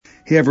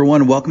Hey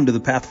everyone, welcome to the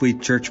Pathway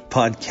Church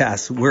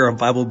podcast. We're a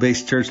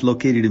Bible-based church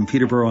located in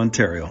Peterborough,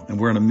 Ontario, and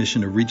we're on a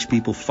mission to reach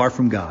people far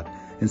from God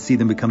and see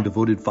them become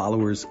devoted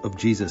followers of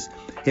Jesus.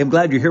 Hey, I'm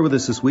glad you're here with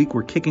us this week.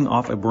 We're kicking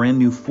off a brand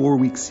new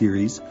 4-week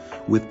series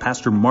with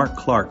Pastor Mark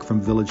Clark from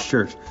Village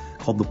Church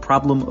called The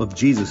Problem of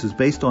Jesus. It's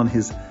based on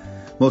his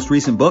most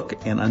recent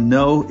book, and I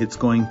know it's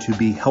going to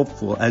be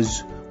helpful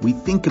as we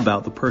think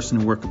about the person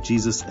and work of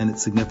Jesus and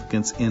its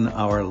significance in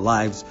our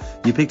lives.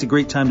 You picked a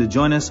great time to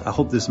join us. I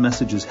hope this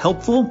message is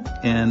helpful,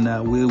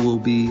 and we will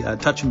be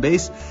touching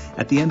base.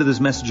 At the end of this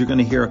message, you're going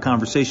to hear a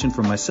conversation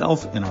from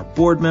myself and our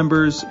board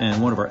members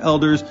and one of our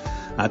elders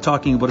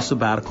talking about a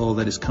sabbatical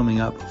that is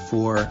coming up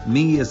for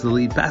me as the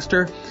lead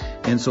pastor.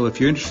 And so if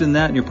you're interested in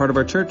that and you're part of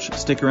our church,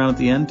 stick around at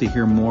the end to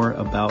hear more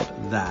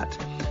about that.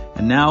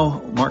 And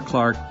now, Mark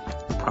Clark,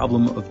 The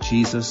Problem of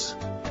Jesus.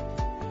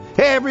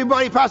 Hey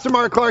everybody, Pastor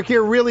Mark Clark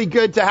here. Really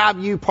good to have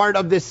you part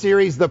of this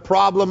series, The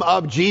Problem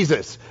of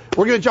Jesus.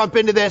 We're going to jump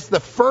into this. The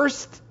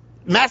first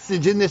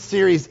message in this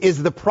series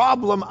is the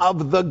problem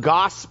of the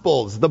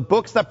Gospels, the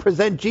books that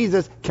present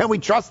Jesus. Can we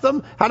trust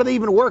them? How do they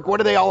even work? What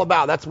are they all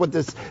about? That's what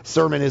this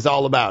sermon is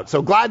all about.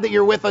 So glad that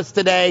you're with us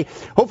today.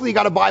 Hopefully you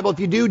got a Bible. If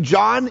you do,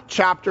 John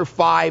chapter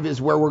 5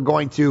 is where we're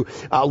going to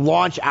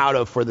launch out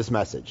of for this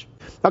message.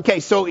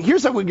 Okay, so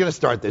here's how we're going to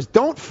start this.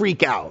 Don't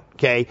freak out,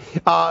 okay?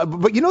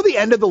 But you know the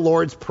end of the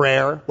Lord's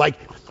Prayer? Like,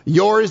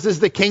 yours is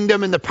the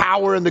kingdom and the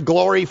power and the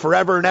glory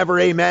forever and ever,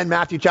 amen,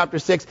 Matthew chapter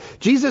 6.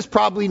 Jesus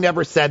probably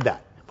never said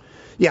that.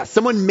 Yeah,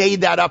 someone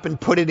made that up and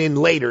put it in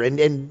later,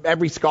 and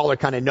every scholar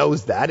kind of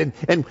knows that.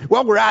 And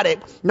while we're at it,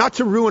 not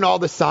to ruin all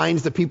the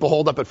signs that people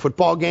hold up at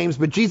football games,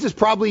 but Jesus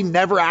probably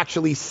never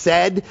actually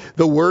said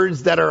the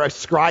words that are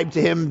ascribed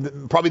to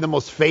him, probably the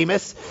most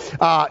famous.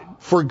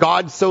 For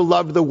God so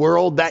loved the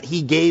world that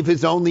he gave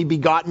his only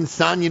begotten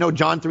son,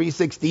 John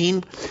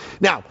 3:16.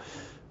 Now,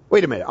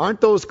 wait a minute,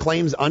 aren't those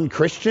claims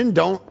unchristian?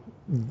 Don't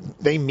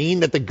they mean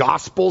that the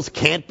Gospels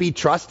can't be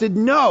trusted?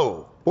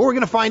 No. What we're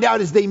going to find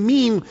out is they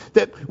mean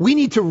that we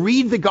need to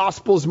read the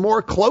Gospels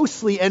more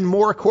closely and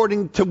more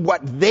according to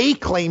what they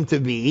claim to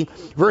be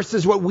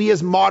versus what we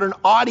as modern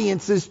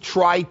audiences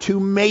try to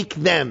make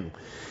them.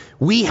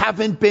 We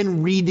haven't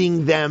been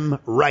reading them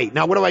right.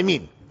 Now, what do I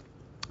mean?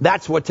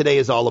 That's what today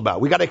is all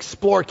about. We got to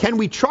explore, can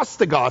we trust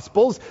the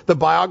Gospels, the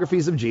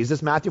biographies of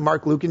Jesus, Matthew,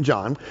 Mark, Luke, and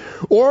John,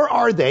 or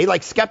are they,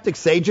 like skeptics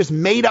say, just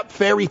made up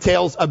fairy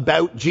tales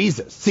about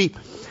Jesus? See,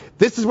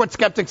 this is what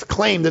skeptics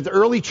claim, that the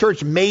early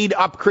church made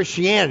up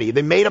Christianity.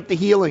 They made up the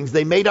healings.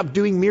 They made up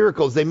doing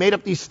miracles. They made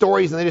up these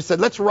stories, and they just said,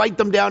 let's write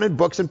them down in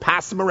books and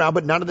pass them around,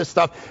 but none of this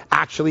stuff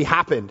actually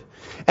happened.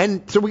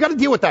 And so we got to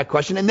deal with that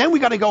question, and then we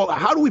got to go,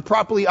 how do we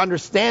properly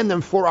understand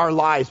them for our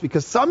lives?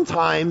 Because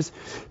sometimes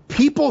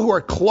people who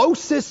are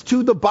closest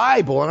to the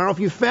Bible, and I don't know if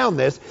you found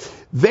this,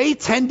 they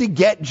tend to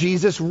get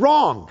Jesus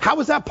wrong.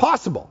 How is that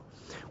possible?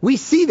 We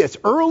see this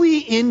early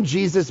in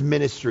Jesus'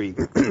 ministry.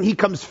 He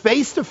comes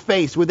face to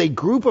face with a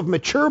group of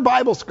mature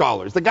Bible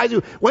scholars, the guys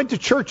who went to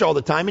church all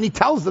the time, and he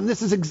tells them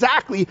this is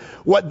exactly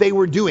what they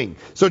were doing.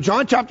 So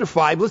John chapter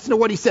 5, listen to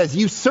what he says.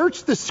 You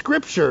search the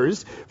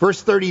scriptures,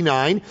 verse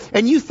 39,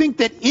 and you think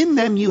that in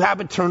them you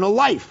have eternal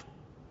life.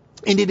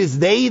 And it is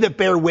they that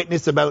bear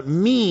witness about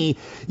me,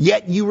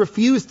 yet you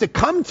refuse to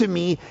come to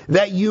me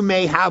that you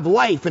may have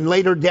life. And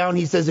later down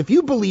he says, if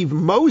you believe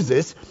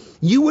Moses,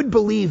 you would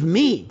believe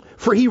me,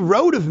 for he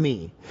wrote of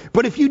me.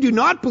 But if you do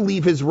not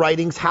believe his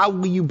writings, how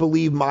will you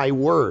believe my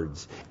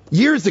words?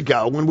 Years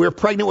ago, when we were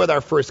pregnant with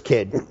our first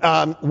kid,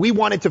 we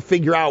wanted to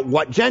figure out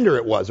what gender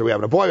it was. Are we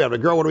having a boy? Are we having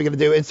a girl? What are we going to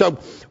do? And so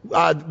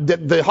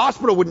the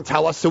hospital wouldn't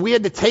tell us. So we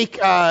had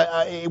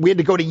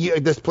to go to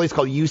this place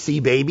called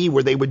UC Baby,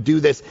 where they would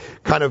do this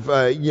kind of,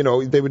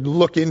 they would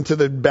look into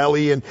the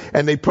belly and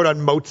they put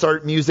on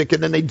Mozart music,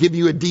 and then they'd give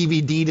you a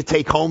DVD to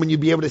take home, and you'd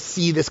be able to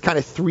see this kind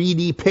of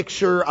 3D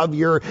picture of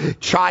your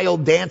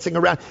child dancing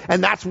around.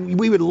 And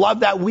we would love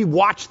that. We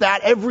watched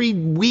that every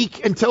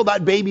week until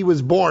that baby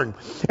was born.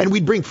 And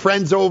we'd bring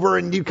friends over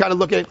and you kind of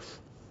look at it.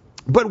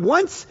 But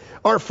once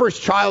our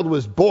first child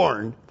was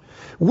born,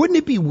 wouldn't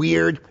it be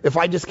weird if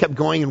I just kept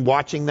going and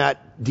watching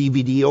that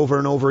DVD over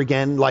and over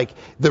again? Like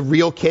the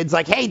real kids,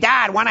 like, hey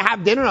dad, want to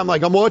have dinner? I'm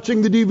like, I'm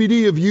watching the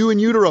DVD of you in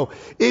utero.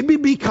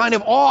 It'd be kind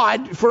of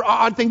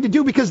odd thing to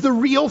do, because the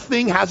real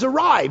thing has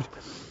arrived.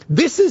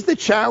 This is the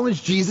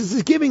challenge Jesus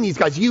is giving these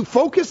guys. You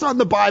focus on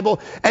the Bible,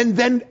 and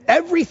then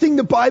everything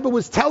the Bible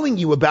was telling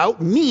you about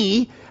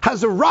me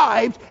has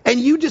arrived, and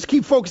you just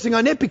keep focusing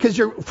on it because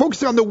you're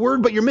focusing on the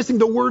word, but you're missing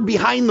the word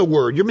behind the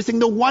word. You're missing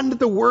the one that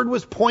the word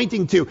was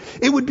pointing to.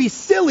 It would be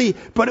silly,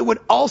 but it would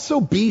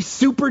also be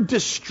super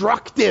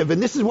destructive,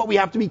 and this is what we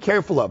have to be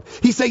careful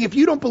of. He's saying, if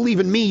you don't believe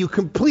in me, you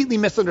completely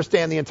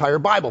misunderstand the entire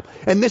Bible,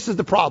 and this is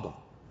the problem.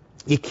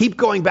 You keep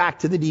going back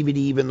to the DVD,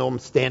 even though I'm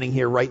standing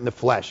here right in the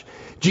flesh.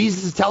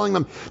 Jesus is telling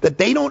them that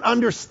they don't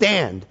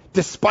understand,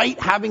 despite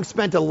having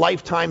spent a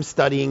lifetime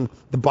studying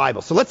the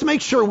Bible. So let's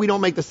make sure we don't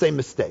make the same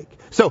mistake.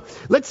 So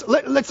let's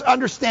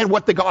understand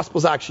what the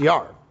Gospels actually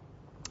are.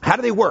 How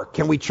do they work?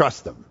 Can we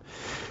trust them?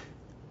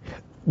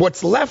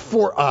 What's left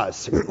for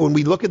us when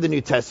we look at the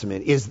New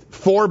Testament is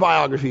 4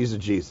 biographies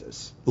of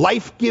Jesus.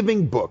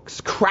 Life-giving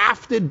books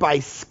crafted by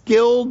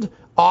skilled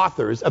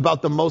authors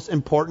about the most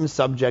important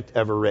subject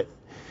ever written.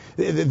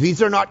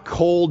 These are not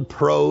cold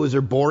prose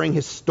or boring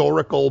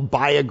historical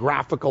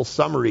biographical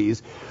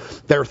summaries.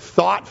 They're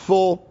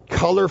thoughtful,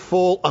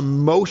 colorful,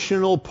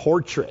 emotional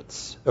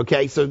portraits.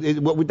 Okay, so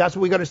that's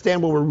what we got to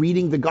understand when we're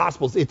reading the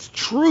Gospels. It's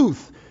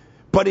truth.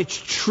 But it's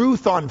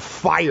truth on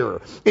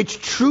fire. It's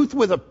truth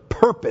with a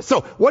purpose.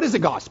 So what is a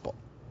gospel?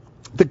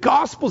 The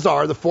Gospels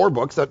are the 4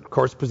 books that, of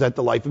course, present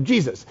the life of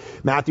Jesus.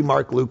 Matthew,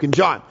 Mark, Luke, and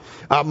John.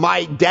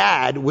 My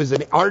dad was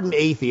an ardent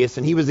atheist,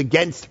 and he was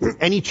against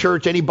any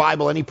church, any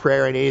Bible, any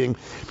prayer, anything.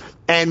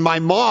 And my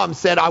mom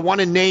said, I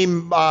want to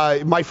name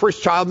my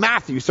first child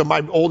Matthew. So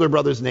my older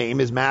brother's name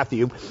is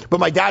Matthew.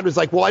 But my dad was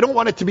like, well, I don't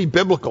want it to be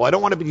biblical. I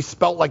don't want it to be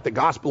spelt like the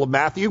Gospel of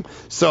Matthew.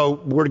 So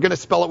we're going to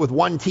spell it with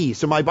 1 T.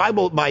 So my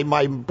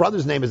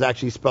brother's name is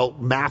actually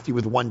spelled Matthew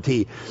with 1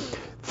 T.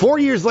 4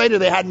 years later,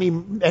 they had me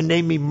and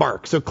named me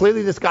Mark. So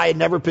clearly this guy had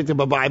never picked up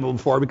a Bible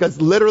before,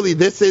 because literally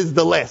this is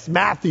the list.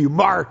 Matthew,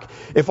 Mark.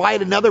 If I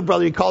had another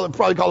brother, he'd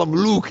probably call him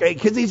Luke,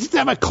 because he just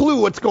have a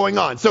clue what's going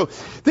on. So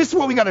this is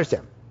what we got to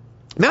understand.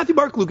 Matthew,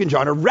 Mark, Luke, and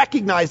John are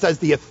recognized as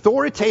the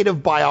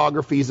authoritative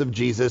biographies of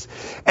Jesus,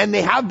 and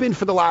they have been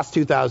for the last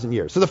 2,000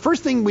 years. So the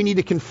first thing we need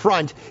to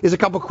confront is a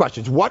couple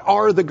questions. What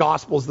are the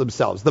Gospels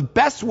themselves? The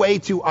best way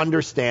to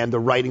understand the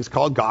writings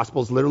called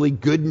Gospels, literally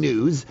good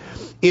news,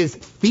 is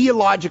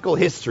theological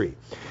history.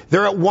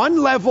 They're at one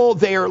level,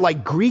 they're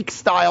like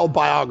Greek-style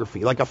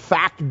biography, like a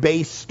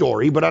fact-based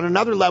story. But on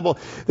another level,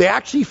 they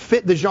actually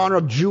fit the genre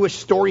of Jewish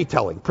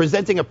storytelling,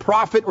 presenting a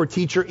prophet or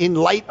teacher in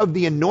light of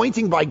the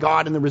anointing by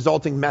God and the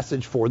resulting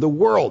message for the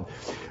world.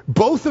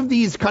 Both of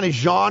these kind of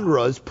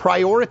genres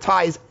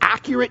prioritize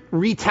accurate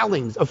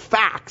retellings of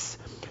facts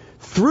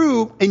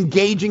through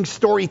engaging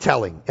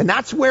storytelling. And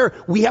that's where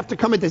we have to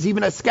come at this,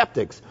 even as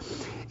skeptics.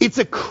 It's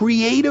a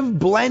creative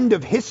blend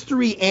of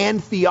history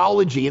and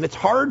theology, and it's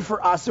hard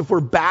for us, if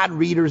we're bad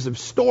readers of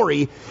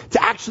story,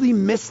 to actually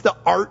miss the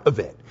art of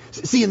it.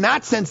 See, in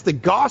that sense, the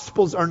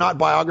Gospels are not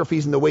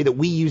biographies in the way that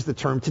we use the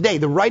term today.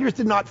 The writers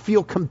did not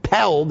feel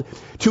compelled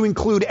to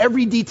include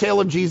every detail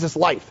of Jesus'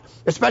 life,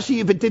 especially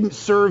if it didn't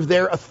serve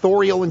their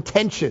authorial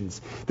intentions.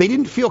 They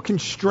didn't feel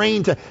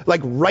constrained to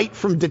write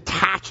from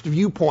detached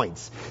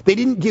viewpoints. They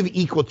didn't give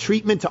equal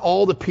treatment to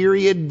all the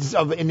periods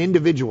of an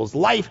individual's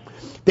life.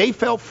 They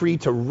felt free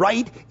to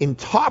write in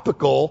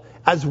topical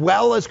as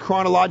well as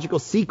chronological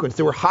sequence.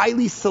 They were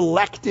highly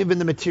selective in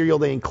the material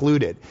they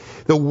included.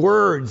 The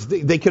words,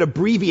 they could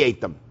abbreviate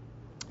them.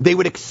 They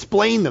would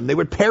explain them. They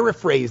would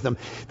paraphrase them.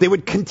 They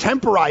would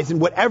contemporize in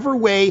whatever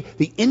way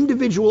the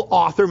individual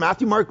author,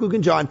 Matthew, Mark, Luke,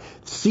 and John,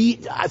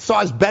 saw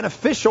as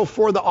beneficial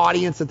for the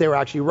audience that they were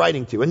actually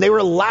writing to. And they were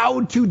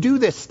allowed to do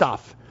this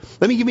stuff.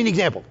 Let me give you an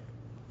example.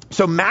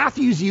 So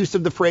Matthew's use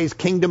of the phrase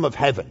kingdom of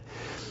heaven.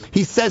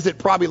 He says it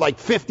probably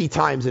 50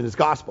 times in his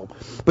gospel.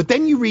 But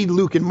then you read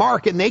Luke and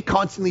Mark, and they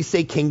constantly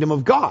say kingdom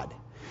of God.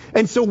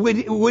 And so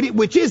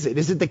which is it?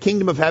 Is it the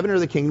kingdom of heaven or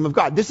the kingdom of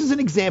God? This is an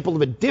example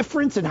of a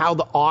difference in how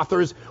the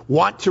authors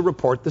want to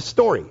report the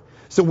story.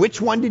 So which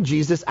one did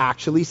Jesus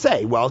actually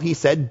say? Well, he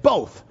said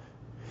both.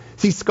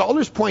 See,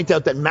 scholars point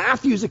out that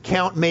Matthew's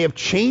account may have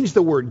changed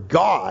the word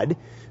God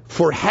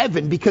for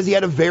heaven because he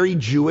had a very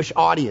Jewish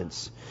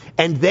audience.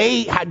 And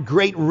they had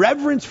great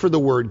reverence for the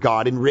word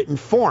God in written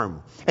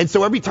form. And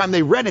so every time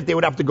they read it, they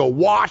would have to go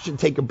wash and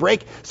take a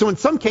break. So in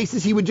some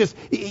cases, he would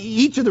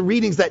each of the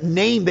readings that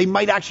name, they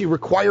might actually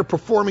require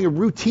performing a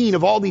routine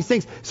of all these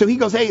things. So he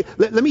goes, hey,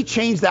 let me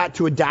change that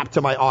to adapt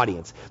to my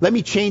audience. Let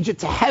me change it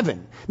to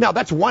heaven. Now,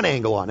 that's one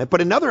angle on it.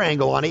 But another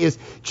angle on it is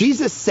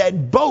Jesus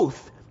said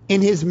both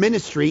in his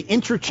ministry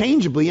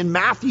interchangeably. And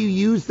Matthew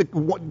used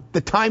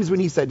the times when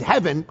he said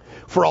heaven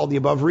for all the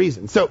above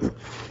reasons. So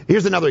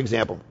here's another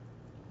example.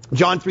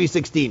 John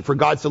 3:16, for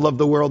God so loved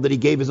the world that he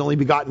gave his only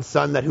begotten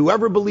son, that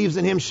whoever believes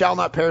in him shall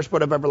not perish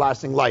but have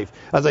everlasting life.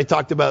 As I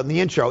talked about in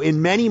the intro,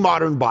 in many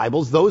modern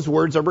Bibles, those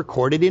words are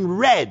recorded in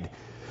red,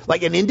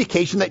 like an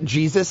indication that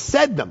Jesus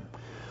said them.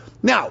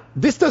 Now,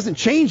 this doesn't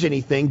change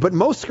anything, but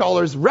most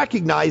scholars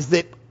recognize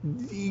that,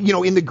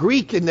 in the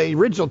Greek, in the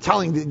original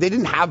telling, they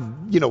didn't have,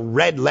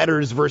 red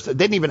letters versus, they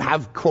didn't even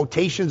have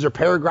quotations or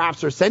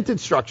paragraphs or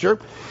sentence structure.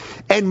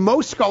 And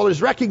most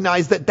scholars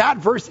recognize that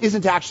verse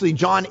isn't actually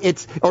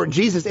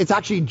Jesus, it's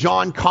actually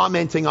John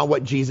commenting on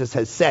what Jesus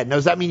has said. Now,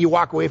 does that mean you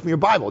walk away from your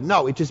Bible?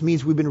 No, it just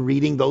means we've been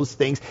reading those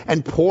things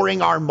and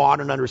pouring our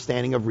modern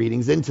understanding of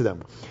readings into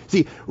them.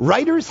 See,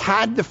 writers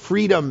had the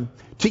freedom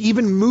to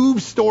even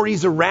move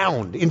stories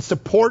around in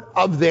support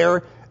of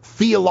their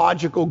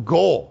theological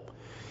goal.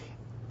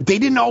 They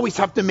didn't always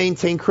have to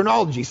maintain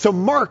chronology. So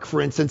Mark,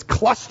 for instance,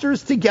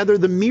 clusters together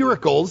the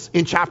miracles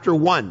in chapter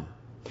 1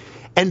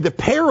 and the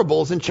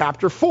parables in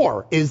chapter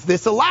 4. Is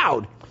this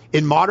allowed?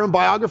 In modern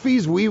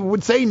biographies, we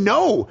would say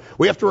no.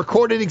 We have to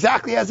record it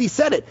exactly as he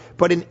said it.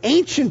 But in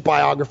ancient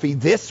biography,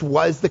 this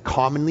was the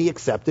commonly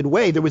accepted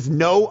way. There was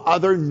no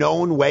other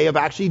known way of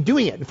actually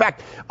doing it. In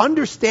fact,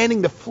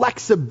 understanding the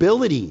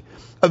flexibility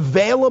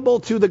available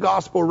to the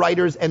gospel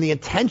writers, and the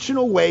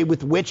intentional way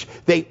with which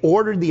they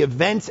ordered the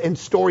events and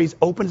stories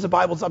opens the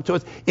Bibles up to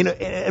us in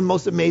a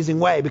most amazing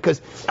way.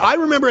 Because I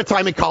remember a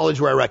time in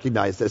college where I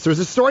recognized this. There was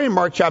a story in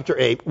Mark chapter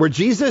 8 where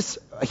Jesus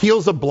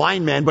heals a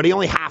blind man, but he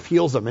only half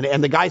heals him.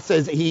 And the guy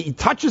says, he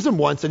touches him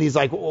once, and he's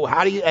like, well,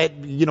 how do you,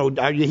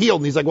 are you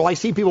healed? And he's like, well, I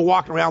see people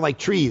walking around like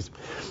trees.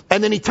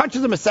 And then he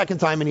touches him a second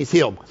time, and he's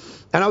healed.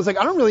 And I was like,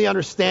 I don't really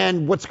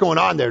understand what's going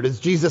on there. Does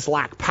Jesus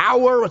lack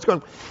power? What's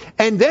going on?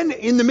 And then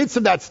in the midst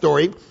of that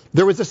story,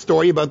 there was a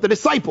story about the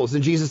disciples.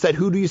 And Jesus said,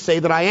 who do you say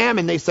that I am?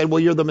 And they said, well,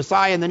 you're the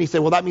Messiah. And then he said,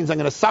 well, that means I'm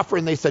going to suffer.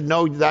 And they said,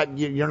 no, that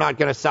you're not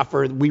going to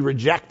suffer. We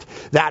reject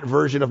that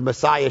version of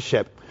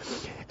messiahship.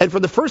 And for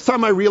the first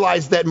time, I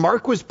realized that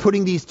Mark was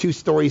putting these two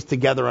stories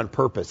together on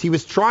purpose. He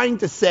was trying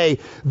to say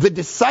the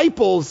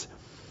disciples,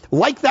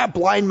 like that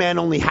blind man,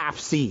 only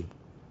half see.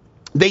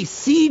 They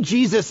see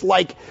Jesus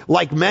like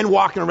men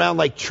walking around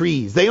like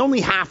trees. They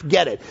only half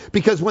get it.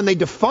 Because when they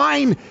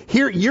define,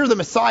 here, you're the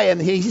Messiah, and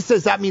he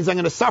says that means I'm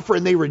going to suffer,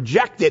 and they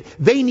reject it,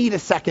 they need a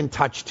second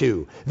touch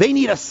too. They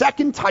need a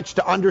second touch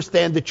to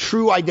understand the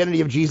true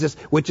identity of Jesus,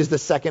 which is the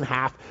second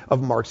half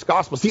of Mark's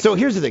gospel. See, so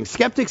here's the thing.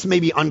 Skeptics may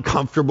be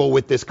uncomfortable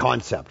with this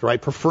concept,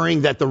 right?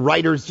 Preferring that the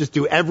writers just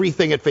do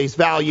everything at face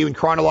value in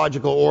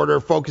chronological order,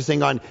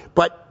 focusing on,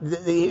 but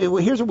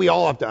here's what we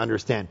all have to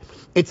understand.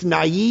 It's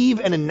naive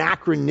and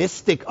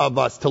anachronistic of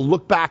us to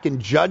look back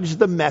and judge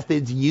the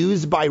methods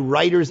used by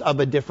writers of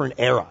a different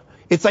era.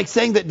 It's like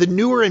saying that the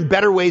newer and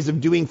better ways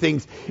of doing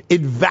things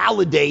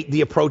invalidate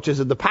the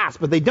approaches of the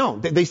past, but they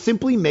don't. They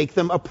simply make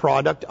them a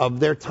product of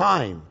their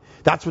time.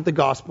 That's what the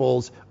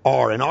Gospels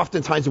are. And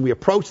oftentimes when we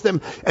approach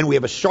them and we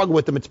have a struggle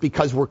with them, it's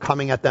because we're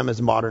coming at them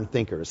as modern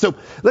thinkers. So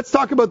let's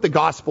talk about the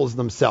Gospels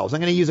themselves. I'm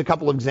going to use a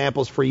couple of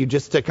examples for you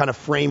just to kind of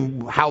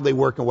frame how they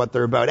work and what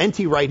they're about.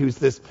 N.T. Wright, who's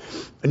this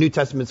New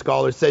Testament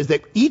scholar, says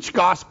that each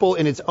Gospel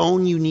in its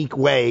own unique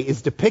way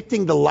is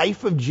depicting the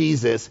life of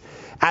Jesus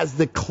as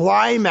the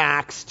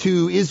climax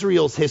to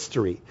Israel's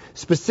history.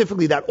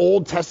 Specifically, that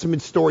Old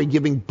Testament story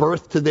giving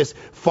birth to this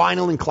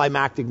final and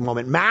climactic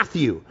moment.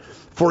 Matthew,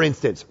 for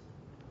instance,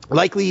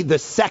 likely the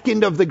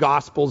second of the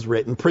Gospels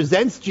written,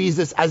 presents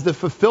Jesus as the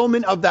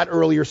fulfillment of that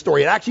earlier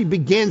story. It actually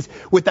begins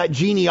with that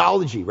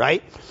genealogy,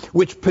 right?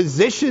 Which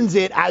positions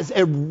it as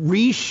a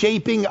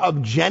reshaping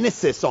of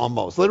Genesis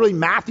almost. Literally,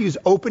 Matthew's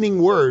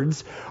opening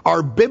words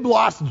are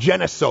Biblos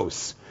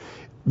Genesos.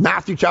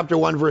 Matthew chapter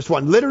 1, verse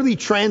 1, literally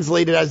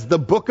translated as the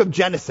book of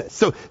Genesis.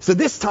 So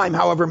this time,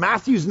 however,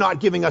 Matthew's not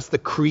giving us the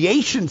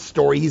creation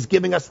story. He's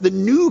giving us the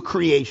new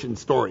creation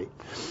story.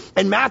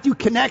 And Matthew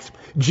connects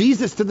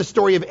Jesus to the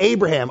story of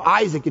Abraham,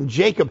 Isaac, and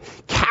Jacob,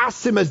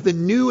 casts him as the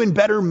new and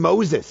better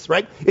Moses,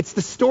 right? It's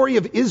the story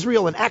of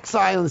Israel in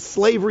exile and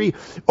slavery,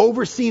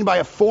 overseen by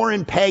a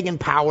foreign pagan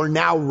power,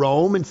 now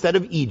Rome instead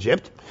of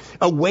Egypt,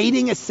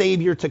 awaiting a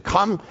savior to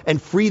come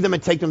and free them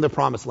and take them to the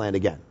promised land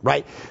again,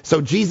 right? So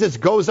Jesus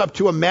goes up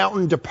to a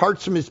mountain,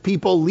 departs from his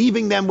people,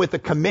 leaving them with a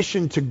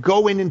commission to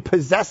go in and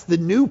possess the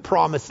new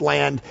promised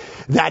land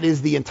that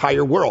is the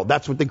entire world.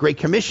 That's what the Great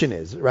Commission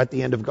is, right at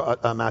the end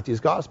of Matthew's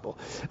gospel.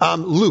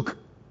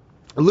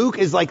 Luke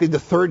is likely the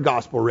third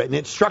gospel written.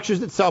 It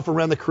structures itself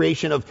around the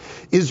creation of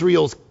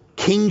Israel's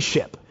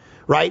kingship,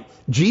 right?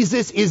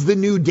 Jesus is the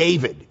new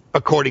David,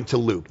 according to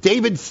Luke.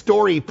 David's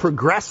story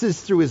progresses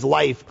through his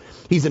life.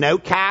 He's an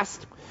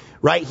outcast,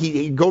 right?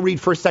 Go read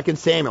 1st, 2nd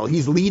Samuel.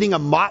 He's leading a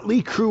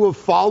motley crew of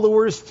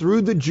followers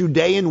through the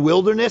Judean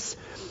wilderness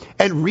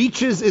and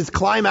reaches his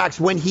climax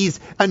when he's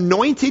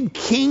anointed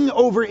king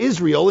over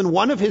Israel. And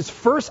one of his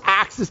first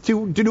acts is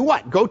to do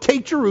what? Go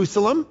take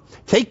Jerusalem,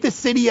 take the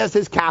city as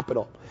his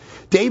capital.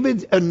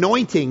 David's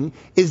anointing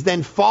is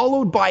then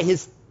followed by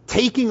his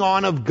taking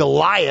on of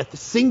Goliath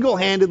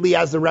single-handedly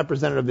as the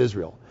representative of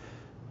Israel.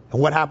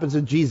 And what happens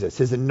with Jesus?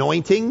 His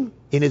anointing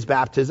in his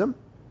baptism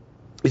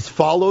is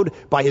followed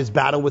by his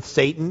battle with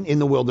Satan in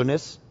the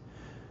wilderness.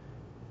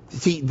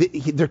 See,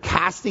 they're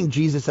casting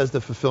Jesus as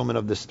the fulfillment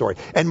of this story.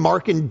 And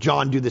Mark and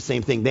John do the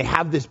same thing. They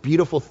have this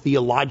beautiful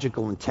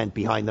theological intent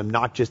behind them,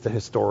 not just a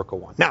historical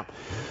one. Now,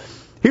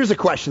 here's a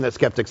question that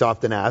skeptics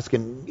often ask,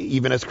 and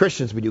even as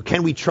Christians we do.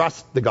 Can we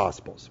trust the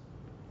Gospels?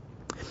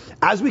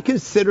 As we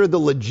consider the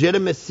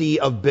legitimacy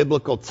of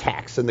biblical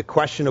texts and the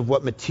question of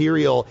what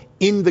material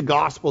in the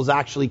Gospels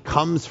actually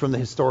comes from the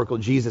historical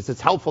Jesus,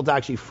 it's helpful to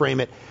actually frame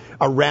it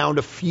around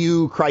a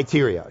few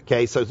criteria,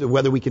 okay? So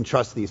whether we can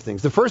trust these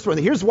things. The first one,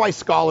 here's why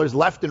scholars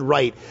left and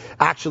right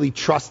actually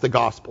trust the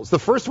Gospels. The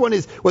first one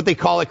is what they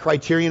call a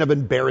criterion of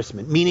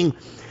embarrassment, meaning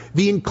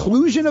the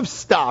inclusion of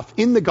stuff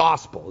in the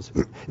Gospels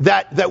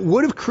that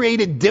would have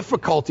created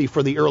difficulty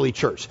for the early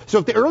church. So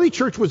if the early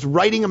church was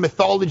writing a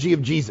mythology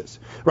of Jesus,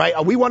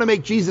 right? We want to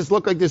make Jesus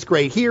look like this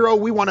great hero.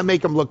 We want to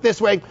make him look this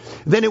way.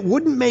 Then it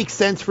wouldn't make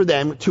sense for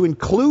them to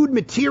include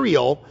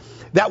material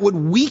that would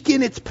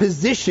weaken its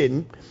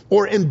position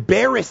or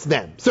embarrass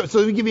them. So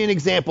let me give you an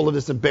example of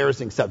this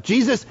embarrassing stuff.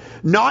 Jesus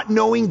not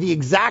knowing the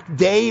exact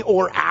day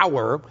or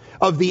hour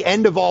of the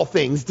end of all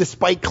things,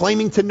 despite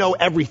claiming to know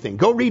everything.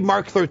 Go read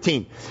Mark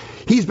 13.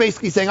 He's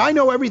basically saying, I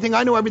know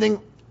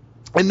everything.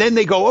 And then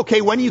they go,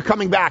 okay, when are you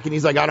coming back? And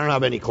he's like, I don't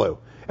have any clue.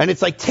 And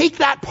it's like, take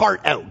that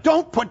part out.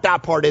 Don't put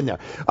that part in there.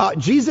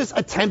 Jesus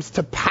attempts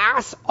to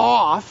pass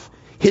off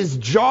his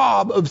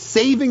job of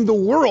saving the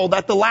world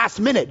at the last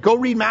minute. Go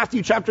read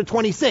Matthew chapter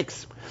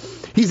 26.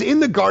 He's in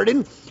the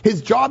garden.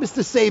 His job is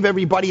to save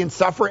everybody and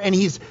suffer. And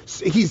he's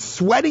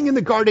sweating in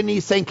the garden. And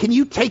he's saying, can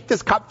you take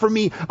this cup from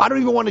me? I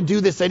don't even want to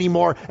do this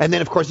anymore. And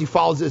then, of course, he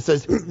follows it and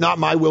says, not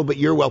my will, but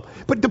your will.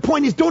 But the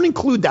point is, don't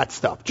include that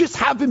stuff. Just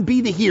have him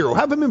be the hero.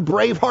 Have him in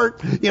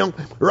Braveheart,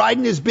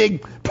 riding his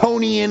big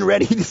pony in,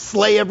 ready to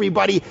slay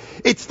everybody.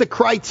 It's the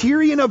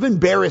criterion of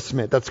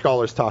embarrassment that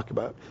scholars talk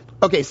about.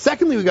 Okay,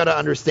 secondly, we've got to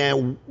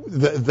understand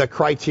the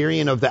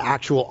criterion of the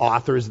actual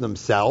authors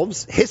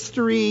themselves.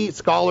 History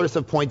scholars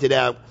have pointed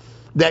out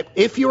that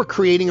if you're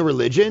creating a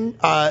religion,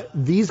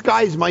 these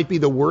guys might be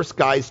the worst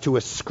guys to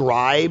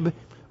ascribe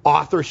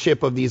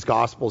authorship of these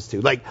gospels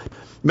to. Like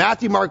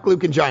Matthew, Mark,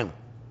 Luke, and John.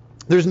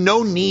 There's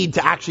no need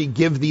to actually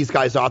give these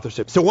guys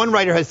authorship. So one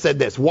writer has said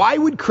this: why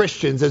would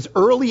Christians as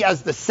early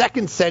as the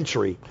 2nd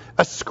century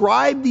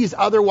ascribe these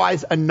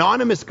otherwise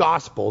anonymous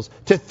gospels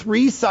to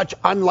 3 such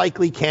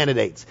unlikely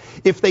candidates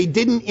if they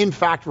didn't in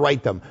fact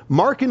write them?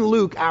 Mark and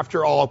Luke,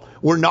 after all,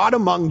 were not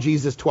among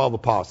Jesus' 12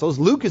 apostles.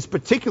 Luke is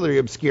particularly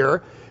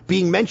obscure,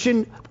 being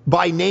mentioned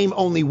by name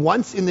only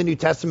once in the New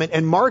Testament,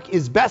 and Mark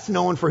is best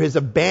known for his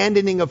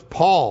abandoning of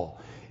Paul.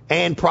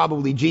 And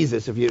probably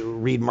Jesus, if you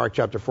read Mark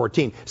chapter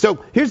 14.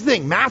 So here's the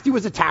thing. Matthew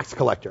was a tax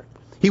collector.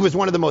 He was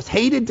one of the most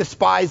hated,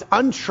 despised,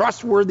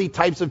 untrustworthy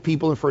types of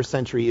people in first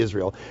century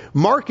Israel.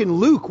 Mark and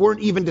Luke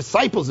weren't even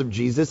disciples of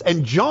Jesus.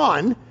 And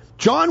John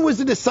was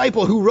a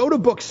disciple who wrote a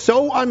book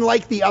so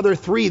unlike the other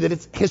 3 that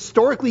it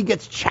historically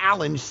gets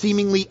challenged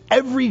seemingly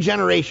every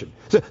generation.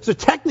 So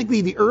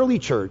technically the early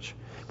church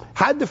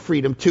had the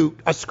freedom to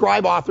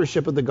ascribe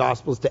authorship of the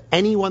Gospels to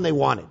anyone they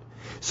wanted.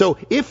 So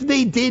if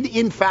they did,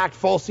 in fact,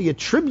 falsely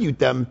attribute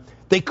them,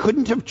 they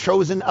couldn't have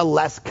chosen a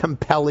less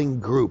compelling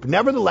group.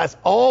 Nevertheless,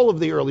 all of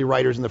the early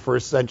writers in the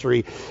 1st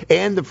century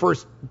and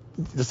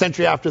the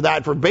century after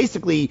that, for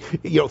basically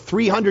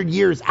 300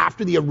 years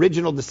after the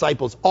original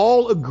disciples,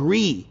 all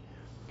agree.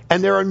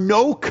 And there are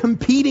no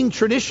competing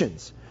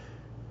traditions.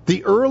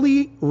 The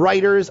early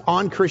writers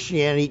on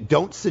Christianity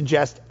don't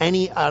suggest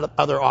any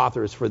other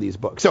authors for these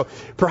books. So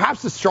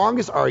perhaps the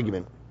strongest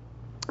argument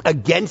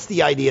against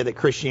the idea that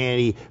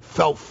Christianity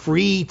felt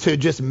free to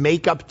just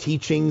make up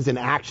teachings and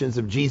actions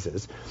of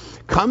Jesus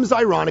comes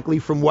ironically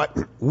from what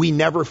we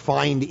never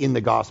find in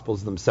the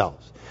Gospels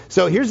themselves.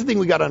 So here's the thing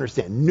we got to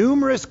understand.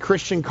 Numerous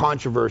Christian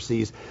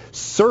controversies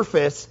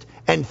surfaced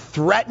and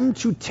threatened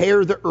to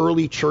tear the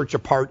early church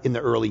apart in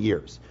the early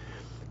years.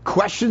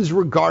 Questions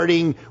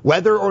regarding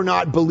whether or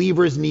not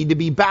believers need to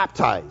be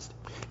baptized,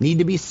 need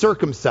to be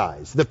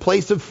circumcised, the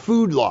place of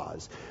food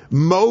laws,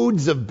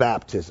 modes of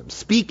baptism,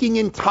 speaking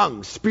in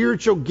tongues,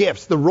 spiritual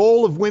gifts, the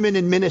role of women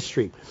in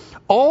ministry.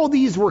 All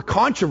these were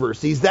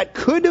controversies that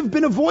could have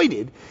been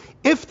avoided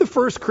if the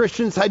first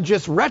Christians had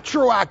just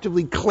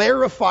retroactively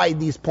clarified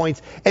these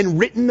points and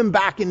written them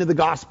back into the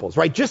Gospels,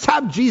 right? Just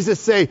have Jesus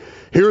say,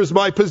 here's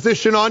my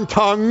position on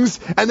tongues,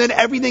 and then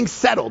everything's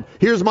settled.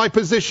 Here's my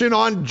position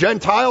on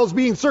Gentiles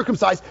being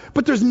circumcised,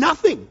 but there's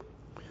nothing.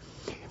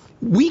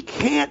 We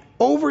can't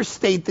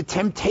overstate the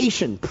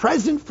temptation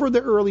present for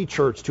the early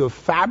church to have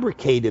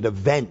fabricated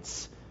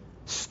events,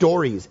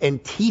 stories,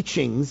 and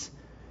teachings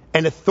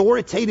and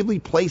authoritatively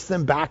placed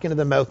them back into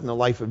the mouth and the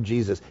life of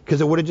Jesus,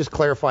 because it would have just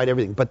clarified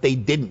everything, but they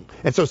didn't.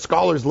 And so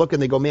scholars look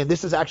and they go, man,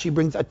 this actually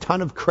brings a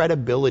ton of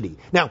credibility.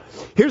 Now,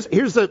 here's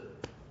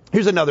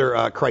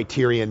another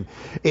criterion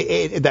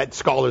that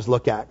scholars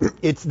look at.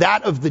 It's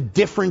that of the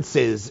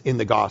differences in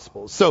the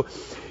Gospels. So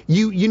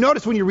you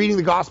notice when you're reading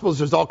the Gospels,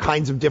 there's all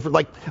kinds of different,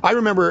 like I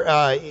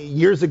remember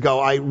years ago,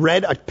 I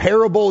read a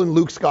parable in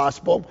Luke's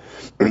Gospel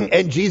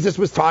and Jesus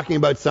was talking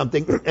about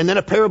something, and then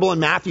a parable in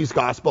Matthew's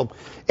Gospel,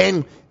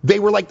 and they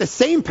were like the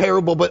same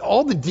parable, but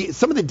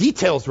some of the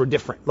details were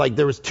different. Like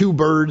there was 2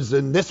 birds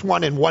in this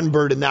one and 1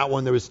 bird in that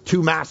one. There was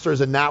 2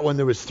 masters in that one.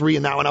 There was 3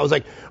 in that one. I was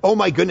like, oh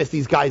my goodness,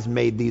 these guys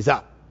made these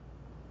up.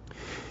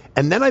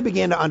 And then I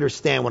began to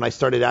understand, when I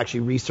started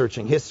actually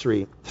researching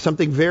history,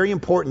 something very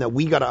important that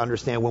we got to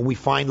understand when we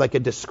find like a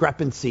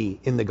discrepancy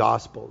in the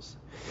Gospels.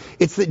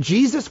 It's that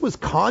Jesus was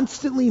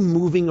constantly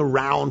moving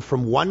around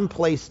from one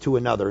place to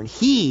another. And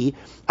he,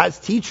 as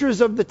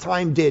teachers of the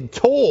time did,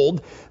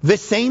 told the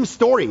same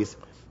stories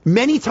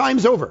many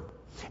times over.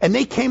 And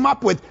they came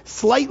up with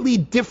slightly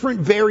different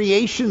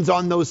variations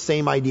on those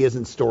same ideas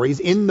and stories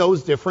in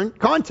those different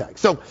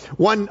contexts. So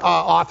one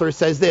author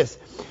says this: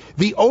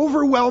 the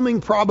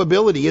overwhelming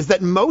probability is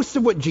that most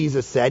of what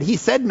Jesus said, he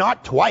said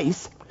not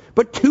twice,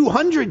 but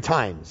 200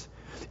 times.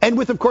 And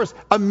with, of course,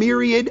 a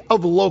myriad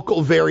of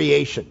local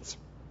variations.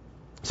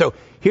 So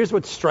here's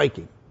what's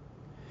striking,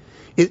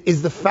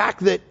 is the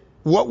fact that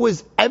what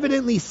was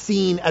evidently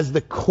seen as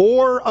the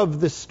core of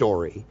the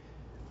story,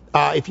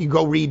 if you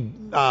go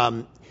read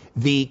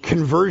the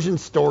conversion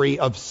story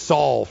of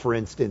Saul, for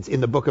instance,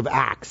 in the book of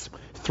Acts,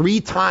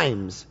 3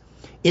 times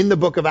in the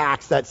book of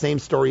Acts, that same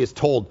story is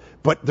told.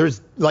 But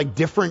there's like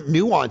different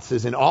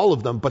nuances in all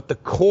of them, but the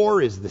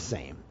core is the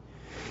same.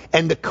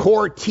 And the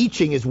core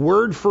teaching is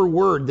word for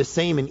word the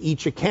same in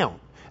each account.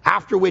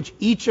 After which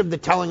each of the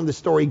telling of the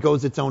story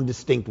goes its own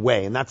distinct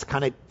way. And that's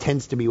kind of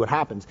tends to be what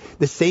happens.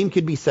 The same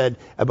could be said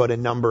about a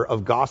number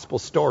of gospel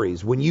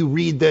stories. When you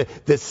read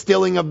the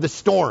stilling of the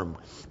storm,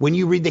 when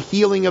you read the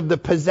healing of the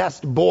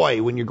possessed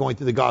boy, when you're going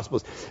through the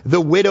gospels,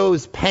 the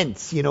widow's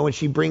pence, when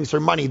she brings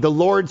her money, the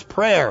Lord's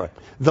Prayer,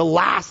 the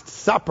Last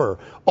Supper,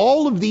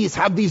 all of these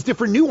have these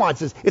different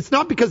nuances. It's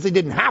not because they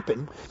didn't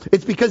happen.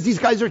 It's because these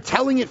guys are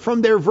telling it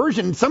from their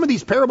version. And some of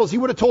these parables he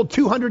would have told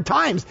 200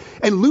 times.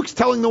 And Luke's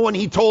telling the one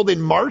he told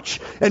in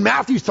March, and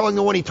Matthew's telling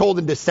the one he told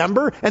in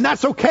December, and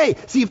that's okay.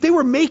 See, if they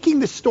were making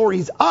the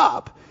stories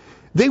up,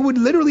 they would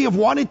literally have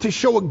wanted to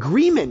show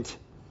agreement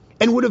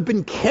and would have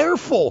been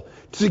careful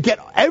to get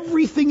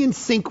everything in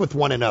sync with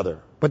one another.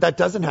 But that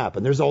doesn't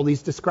happen. There's all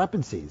these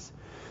discrepancies.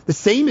 The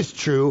same is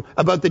true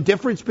about the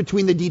difference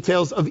between the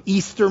details of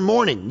Easter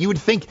morning. You would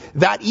think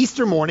that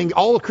Easter morning,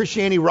 all of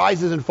Christianity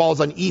rises and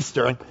falls on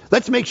Easter.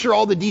 Let's make sure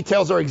all the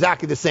details are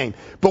exactly the same.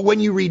 But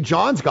when you read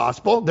John's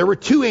gospel, there were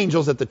 2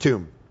 angels at the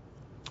tomb.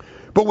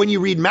 But when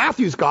you read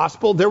Matthew's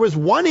gospel, there was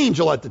 1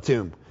 angel at the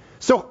tomb.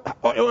 So,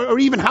 or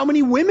even how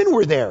many women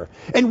were there?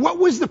 And what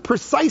was the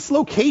precise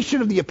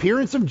location of the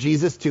appearance of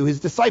Jesus to his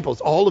disciples?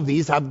 All of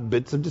these have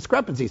bits of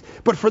discrepancies.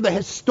 But for the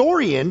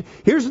historian,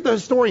 here's what the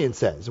historian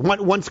says.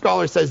 One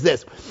scholar says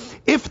this: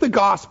 if the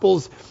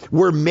Gospels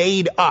were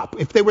made up,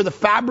 if they were the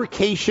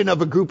fabrication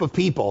of a group of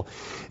people,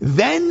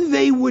 then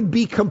they would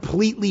be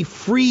completely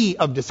free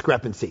of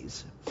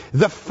discrepancies.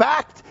 The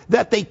fact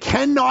that they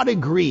cannot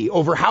agree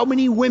over how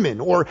many women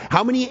or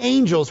how many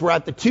angels were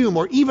at the tomb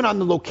or even on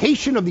the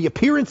location of the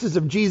appearances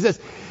of Jesus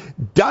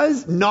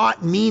does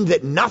not mean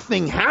that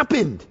nothing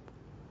happened,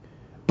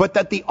 but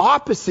that the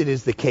opposite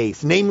is the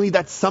case, namely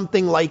that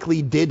something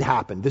likely did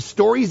happen. The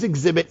stories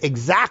exhibit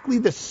exactly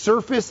the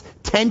surface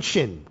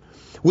tension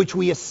which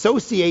we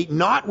associate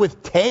not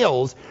with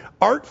tales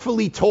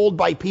artfully told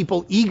by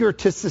people eager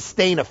to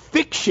sustain a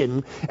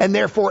fiction and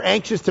therefore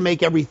anxious to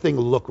make everything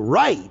look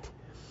right,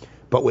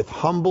 but with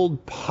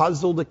humbled,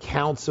 puzzled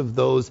accounts of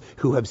those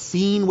who have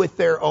seen with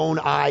their own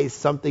eyes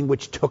something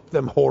which took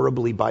them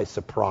horribly by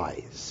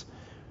surprise.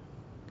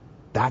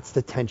 That's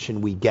the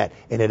tension we get.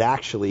 And it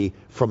actually,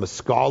 from a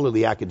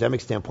scholarly academic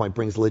standpoint,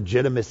 brings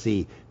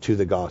legitimacy to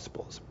the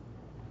Gospels.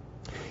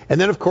 And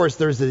then, of course,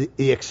 there's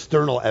the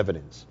external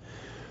evidence.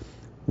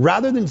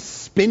 Rather than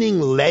spinning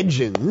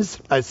legends,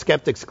 as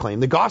skeptics claim,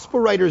 the gospel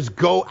writers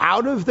go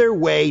out of their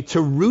way to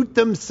root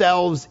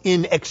themselves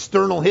in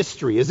external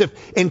history, as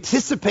if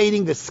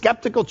anticipating the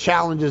skeptical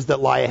challenges that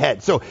lie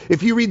ahead. So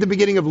if you read the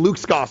beginning of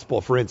Luke's gospel,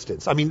 for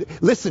instance,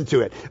 listen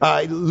to it.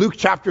 Luke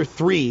chapter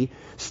 3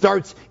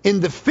 starts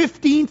in the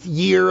 15th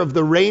year of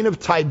the reign of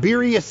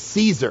Tiberius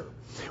Caesar,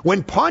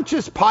 when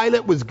Pontius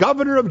Pilate was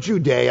governor of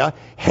Judea,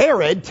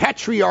 Herod,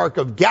 tetrarch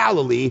of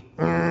Galilee.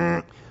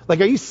 Are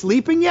you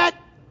sleeping yet?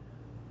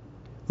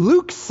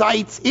 Luke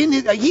cites,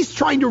 he's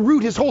trying to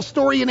root his whole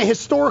story in a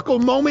historical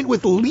moment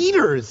with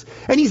leaders,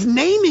 and he's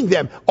naming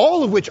them,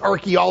 all of which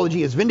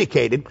archaeology has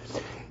vindicated.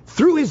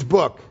 Through his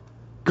book,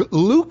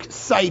 Luke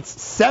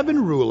cites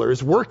 7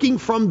 rulers, working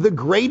from the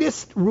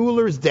greatest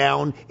rulers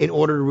down in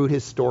order to root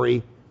his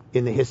story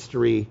in the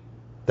history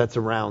that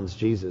surrounds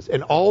Jesus.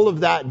 And all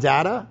of that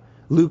data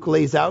Luke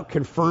lays out,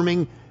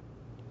 confirming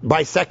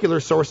by secular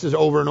sources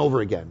over and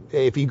over again,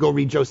 if you go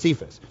read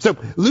Josephus. So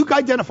Luke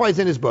identifies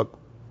in his book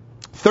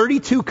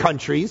 32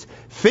 countries,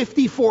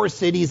 54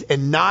 cities,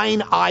 and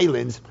 9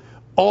 islands,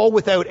 all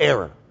without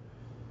error.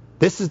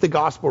 This is the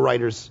gospel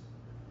writer's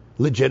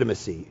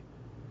legitimacy.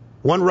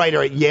 One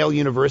writer at Yale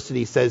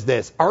University says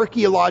this: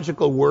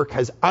 archaeological work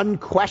has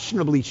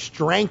unquestionably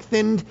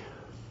strengthened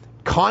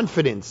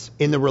confidence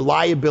in the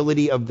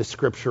reliability of the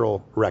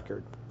scriptural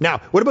record. Now,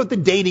 what about the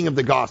dating of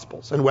the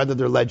Gospels and whether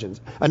they're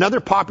legends? Another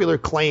popular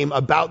claim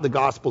about the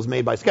Gospels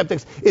made by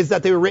skeptics is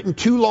that they were written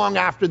too long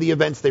after the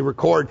events they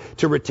record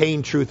to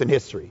retain truth in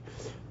history.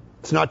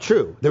 It's not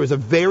true. There was a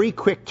very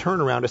quick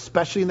turnaround,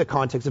 especially in the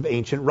context of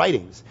ancient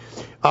writings.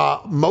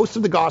 Most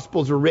of the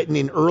Gospels were written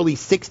in early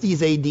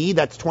 60s AD.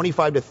 That's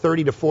 25 to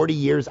 30 to 40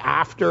 years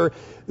after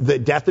the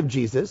death of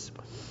Jesus.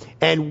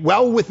 And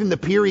well within the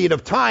period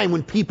of time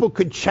when people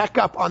could check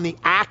up on the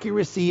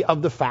accuracy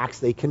of the facts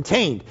they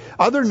contained.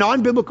 Other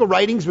non-biblical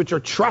writings which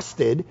are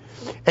trusted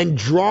and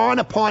drawn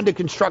upon to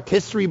construct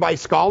history by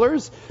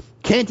scholars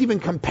can't even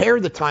compare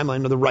the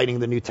timeline of the writing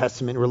of the New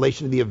Testament in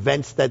relation to the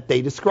events that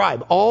they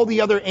describe. All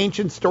the other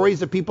ancient stories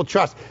that people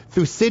trust,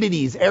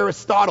 Thucydides,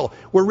 Aristotle,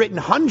 were written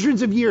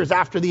hundreds of years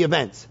after the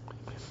events.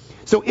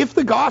 So if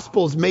the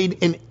Gospels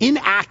made an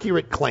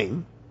inaccurate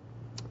claim,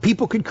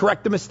 people could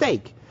correct the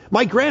mistake.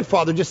 My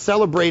grandfather just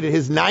celebrated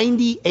his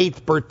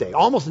 98th birthday,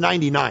 almost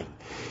 99.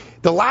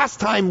 The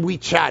last time we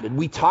chatted,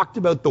 we talked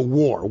about the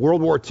war,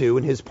 World War II,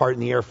 and his part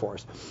in the Air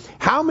Force.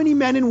 How many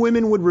men and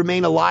women would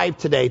remain alive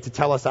today to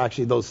tell us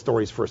actually those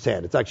stories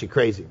firsthand? It's actually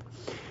crazy.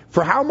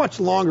 For how much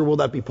longer will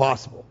that be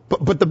possible?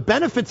 But the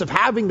benefits of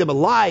having them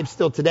alive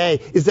still today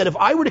is that if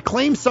I were to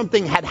claim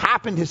something had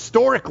happened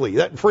historically,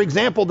 that, for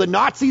example, the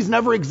Nazis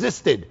never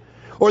existed,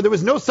 or there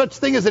was no such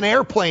thing as an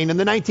airplane in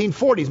the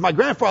 1940s, my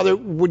grandfather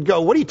would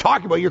go, what are you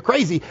talking about? You're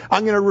crazy.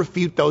 I'm going to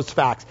refute those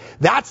facts.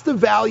 That's the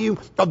value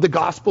of the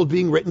gospel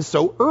being written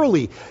so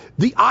early.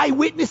 The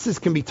eyewitnesses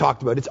can be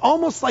talked about. It's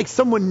almost like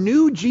someone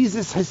knew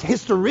Jesus'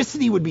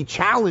 historicity would be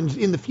challenged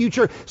in the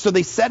future, so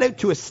they set out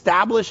to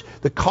establish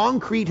the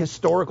concrete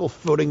historical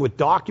footing with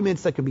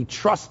documents that could be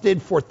trusted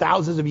for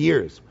thousands of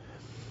years.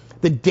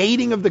 The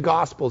dating of the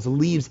Gospels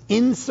leaves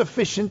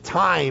insufficient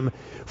time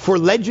for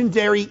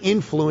legendary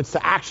influence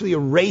to actually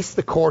erase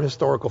the core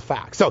historical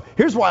facts. So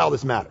here's why all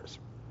this matters.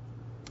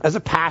 As a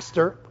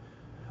pastor,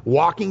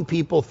 walking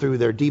people through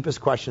their deepest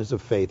questions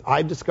of faith,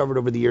 I've discovered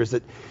over the years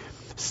that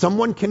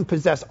someone can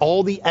possess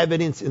all the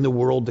evidence in the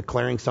world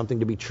declaring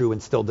something to be true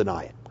and still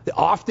deny it.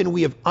 Often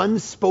we have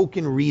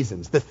unspoken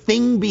reasons, the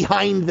thing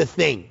behind the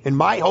thing. And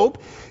my hope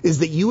is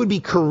that you would be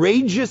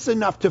courageous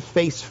enough to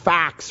face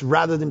facts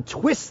rather than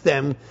twist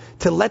them,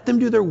 to let them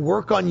do their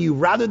work on you,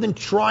 rather than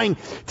trying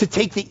to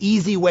take the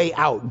easy way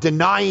out,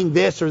 denying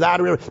this or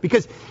that, or whatever,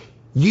 because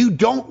you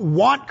don't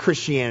want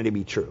Christianity to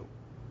be true.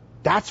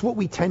 That's what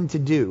we tend to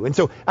do. And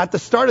so at the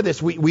start of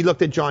this, we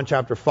looked at John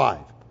chapter 5.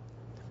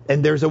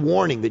 And there's a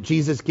warning that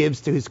Jesus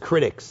gives to his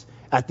critics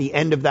at the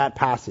end of that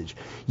passage.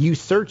 You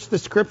search the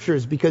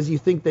scriptures because you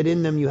think that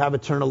in them you have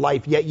eternal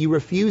life, yet you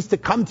refuse to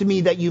come to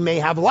me that you may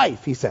have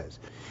life, he says.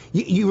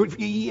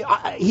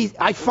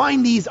 I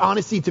find these,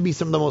 honestly, to be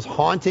some of the most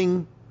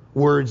haunting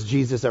words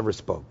Jesus ever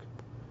spoke.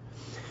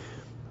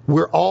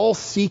 We're all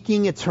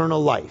seeking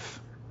eternal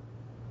life.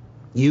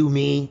 You,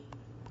 me,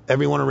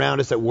 everyone around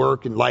us at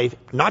work and life,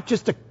 not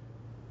just a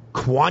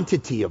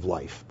quantity of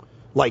life,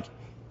 like,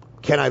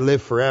 can I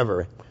live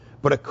forever,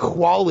 but a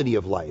quality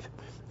of life.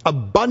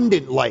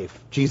 Abundant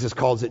life, Jesus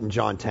calls it in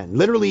John 10.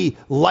 Literally,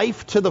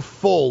 life to the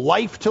full,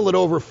 life till it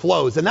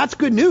overflows. And that's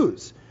good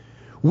news.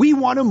 We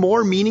want a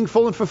more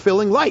meaningful and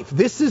fulfilling life.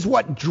 This is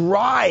what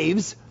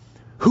drives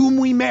whom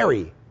we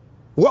marry,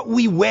 what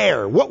we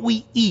wear, what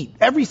we eat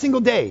every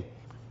single day.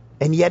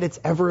 And yet it's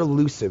ever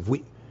elusive.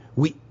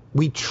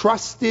 We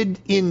trusted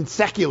in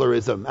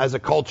secularism as a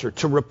culture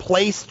to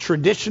replace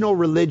traditional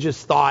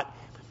religious thought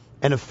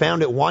and have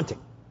found it wanting.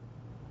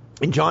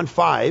 In John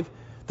 5,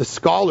 the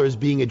scholars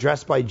being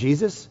addressed by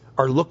Jesus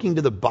are looking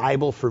to the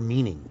Bible for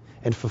meaning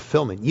and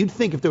fulfillment. You'd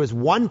think if there was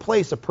one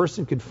place a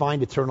person could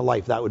find eternal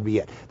life, that would be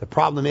it. The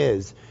problem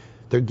is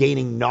they're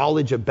gaining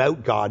knowledge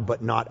about God,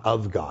 but not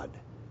of God.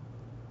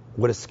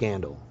 What a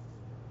scandal.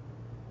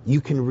 You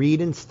can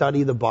read and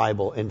study the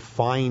Bible and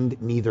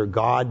find neither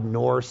God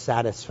nor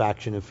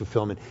satisfaction and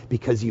fulfillment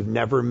because you've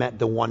never met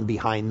the one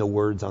behind the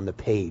words on the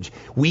page.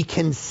 We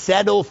can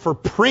settle for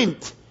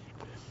print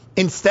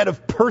instead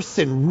of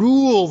person,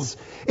 rules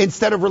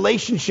instead of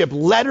relationship,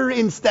 letter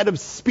instead of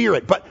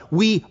spirit. But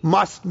we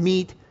must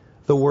meet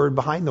the word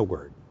behind the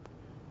word.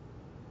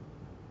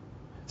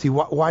 See,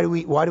 why do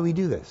we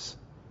do this?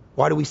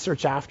 Why do we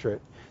search after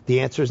it? The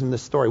answer's in the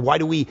story. Why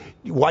do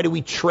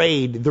we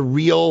trade the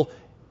real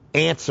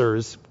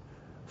answers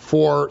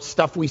for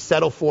stuff we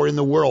settle for in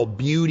the world?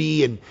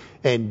 Beauty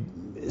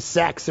and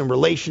sex and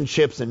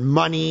relationships and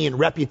money and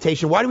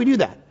reputation. Why do we do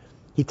that?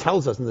 He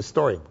tells us in the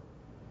story.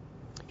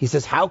 He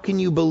says, how can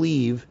you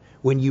believe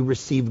when you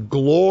receive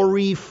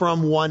glory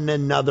from one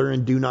another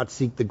and do not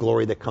seek the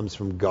glory that comes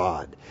from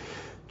God?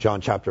 John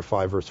chapter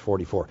 5, verse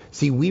 44.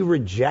 See, we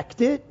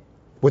reject it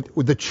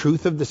with the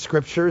truth of the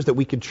scriptures, that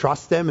we can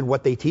trust them and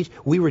what they teach.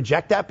 We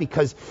reject that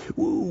because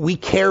we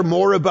care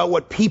more about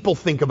what people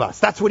think of us.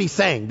 That's what he's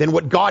saying, than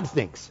what God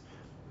thinks.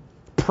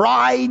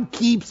 Pride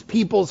keeps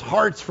people's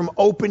hearts from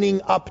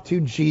opening up to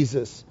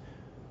Jesus.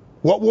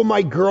 What will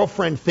my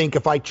girlfriend think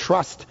if I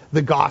trust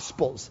the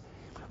Gospels?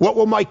 What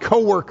will my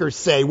coworkers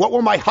say? What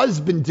will my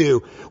husband do?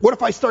 What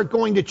if I start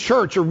going to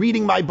church or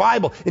reading my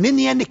Bible? And in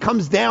the end, it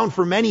comes down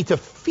for many to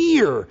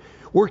fear.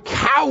 We're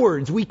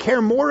cowards. We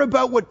care more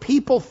about what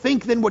people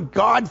think than what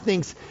God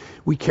thinks.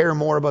 We care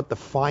more about the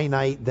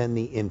finite than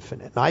the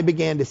infinite. And I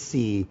began to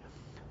see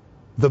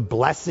the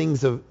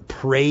blessings of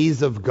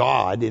praise of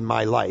God in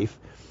my life,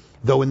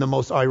 though in the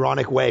most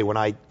ironic way when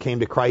I came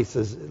to Christ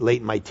as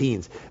late in my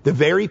teens. The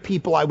very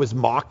people I was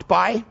mocked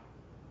by,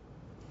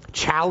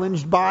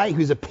 challenged by,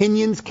 whose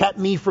opinions kept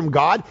me from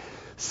God,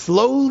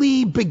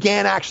 slowly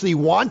began actually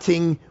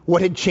wanting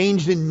what had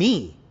changed in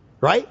me,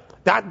 right?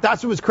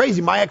 That's what was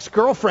crazy. My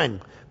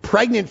ex-girlfriend,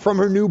 pregnant from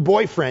her new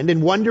boyfriend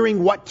and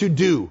wondering what to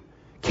do,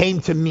 came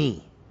to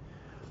me.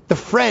 The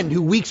friend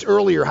who weeks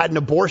earlier had an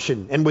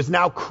abortion and was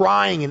now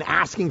crying and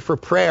asking for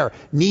prayer,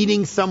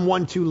 needing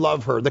someone to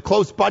love her. The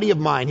close buddy of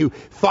mine who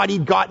thought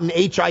he'd gotten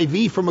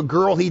HIV from a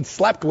girl he'd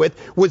slept with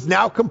was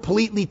now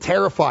completely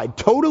terrified,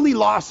 totally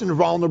lost and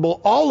vulnerable.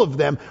 All of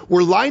them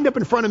were lined up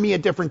in front of me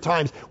at different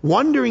times,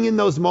 wondering in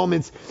those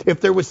moments if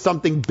there was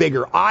something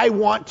bigger. I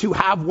want to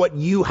have what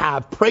you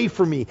have. Pray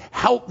for me.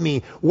 Help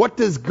me. What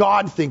does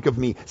God think of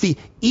me? See,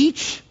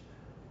 each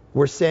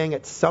were saying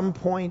at some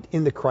point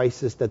in the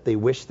crisis that they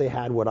wish they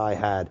had what I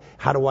had.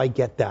 How do I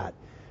get that?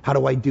 How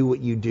do I do what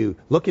you do?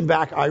 Looking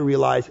back, I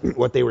realized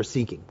what they were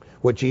seeking.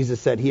 What Jesus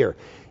said here,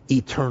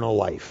 eternal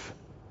life.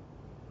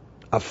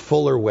 A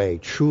fuller way,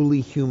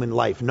 truly human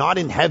life. Not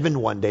in heaven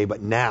one day,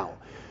 but now.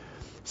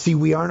 See,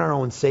 we aren't our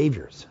own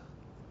saviors.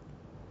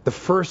 The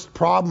first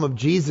problem of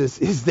Jesus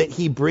is that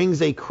he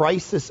brings a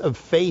crisis of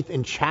faith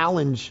and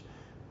challenge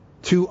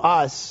to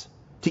us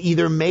to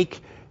either make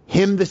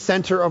him the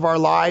center of our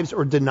lives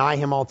or deny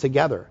him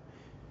altogether.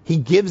 He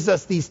gives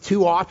us these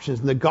two options,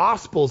 and the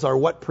Gospels are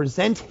what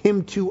present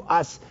him to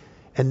us,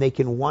 and they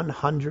can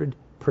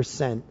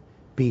 100%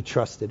 be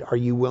trusted. Are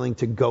you willing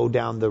to go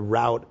down the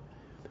route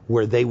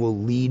where they will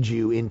lead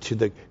you into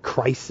the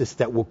crisis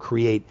that will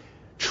create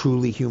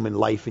truly human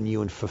life in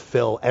you and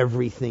fulfill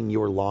everything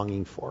you're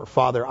longing for?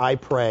 Father, I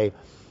pray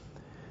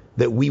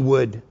that we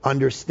would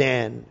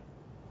understand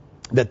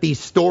that these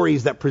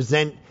stories that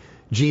present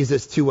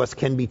Jesus to us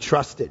can be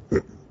trusted,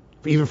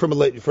 even from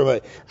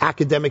an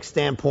academic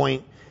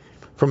standpoint,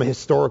 from a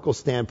historical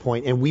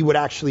standpoint, and we would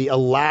actually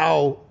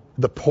allow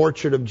the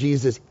portrait of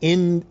Jesus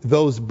in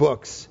those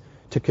books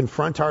to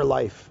confront our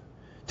life,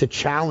 to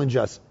challenge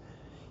us.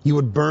 You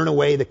would burn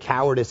away the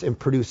cowardice and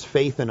produce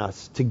faith in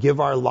us to give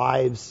our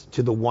lives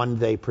to the one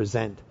they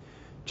present.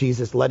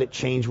 Jesus, let it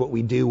change what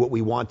we do, what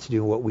we want to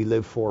do, what we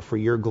live for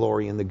your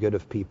glory and the good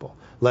of people.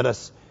 Let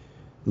us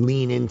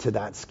lean into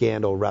that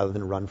scandal rather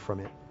than run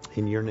from it.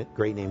 In your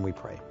great name we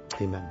pray.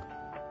 Amen.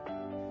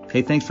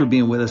 Hey, thanks for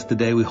being with us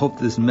today. We hope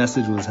this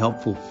message was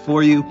helpful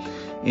for you.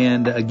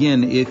 And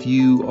again, if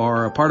you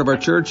are a part of our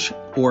church,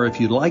 or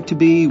if you'd like to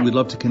be, we'd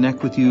love to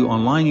connect with you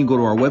online. You can go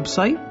to our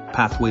website,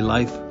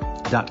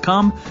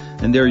 pathwaylife.com,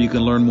 and there you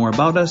can learn more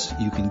about us.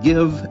 You can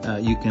give,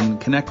 you can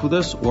connect with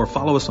us, or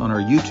follow us on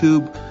our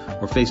YouTube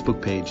or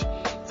Facebook page.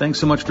 Thanks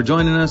so much for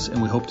joining us,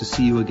 and we hope to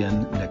see you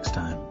again next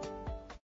time.